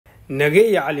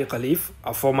Nageya Ali Khalif,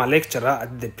 a former lecturer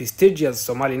at the prestigious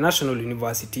Somali National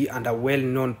University and a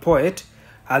well-known poet,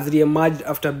 has re-emerged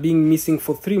after being missing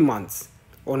for 3 months.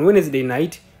 On Wednesday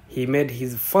night, he made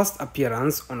his first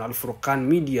appearance on Al-Furqan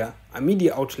Media, a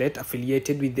media outlet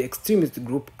affiliated with the extremist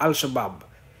group Al-Shabaab.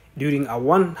 During a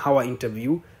 1-hour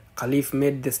interview, Khalif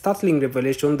made the startling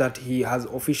revelation that he has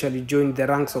officially joined the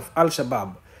ranks of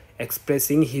Al-Shabaab,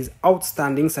 expressing his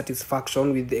outstanding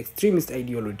satisfaction with the extremist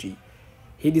ideology.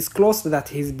 He disclosed that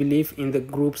his belief in the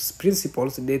group's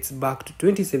principles dates back to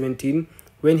 2017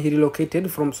 when he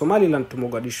relocated from Somaliland to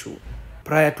Mogadishu.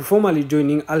 Prior to formally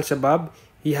joining Al-Shabaab,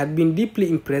 he had been deeply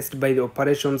impressed by the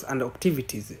operations and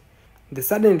activities. The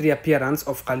sudden reappearance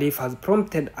of Khalif has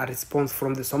prompted a response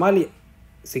from the Somali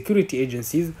security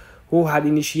agencies, who had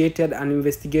initiated an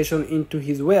investigation into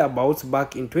his whereabouts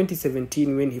back in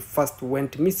 2017 when he first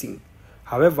went missing.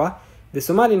 However, the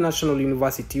Somali National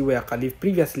University, where Khalif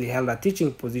previously held a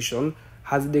teaching position,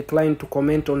 has declined to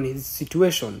comment on his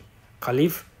situation.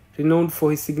 Khalif, renowned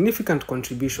for his significant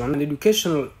contribution in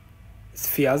educational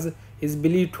spheres, is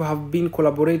believed to have been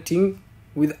collaborating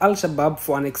with Al-Shabaab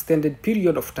for an extended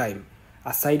period of time.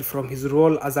 Aside from his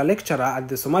role as a lecturer at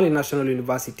the Somali National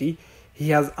University, he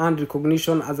has earned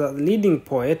recognition as a leading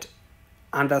poet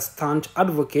and a staunch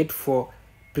advocate for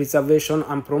preservation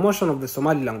and promotion of the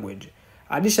Somali language.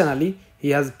 Additionally,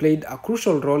 he has played a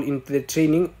crucial role in the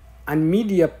training and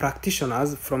media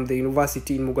practitioners from the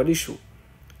university in Mogadishu.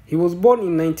 He was born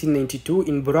in 1992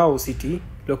 in Burao City,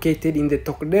 located in the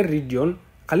Tokder region.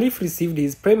 Khalif received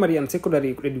his primary and secondary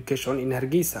education in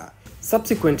Hargeisa.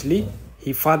 Subsequently,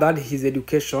 he furthered his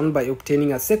education by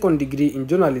obtaining a second degree in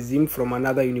journalism from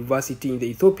another university in the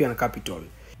Ethiopian capital.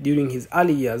 During his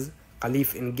early years,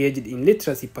 Khalif engaged in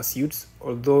literacy pursuits,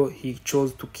 although he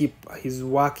chose to keep his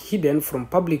work hidden from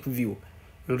public view.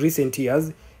 In recent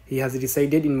years, he has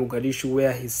resided in Mogadishu,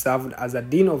 where he served as a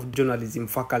Dean of Journalism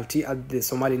faculty at the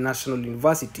Somali National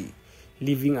University,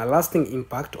 leaving a lasting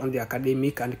impact on the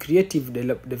academic and creative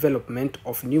development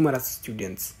of numerous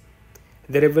students.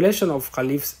 The revelation of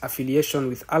Khalif's affiliation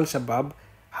with Al-Shabaab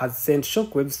has sent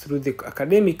shockwaves through the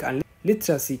academic and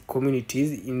literacy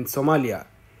communities in Somalia.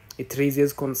 It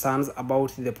raises concerns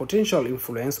about the potential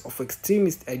influence of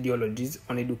extremist ideologies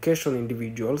on education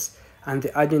individuals and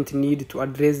the urgent need to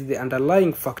address the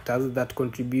underlying factors that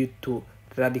contribute to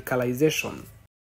radicalization.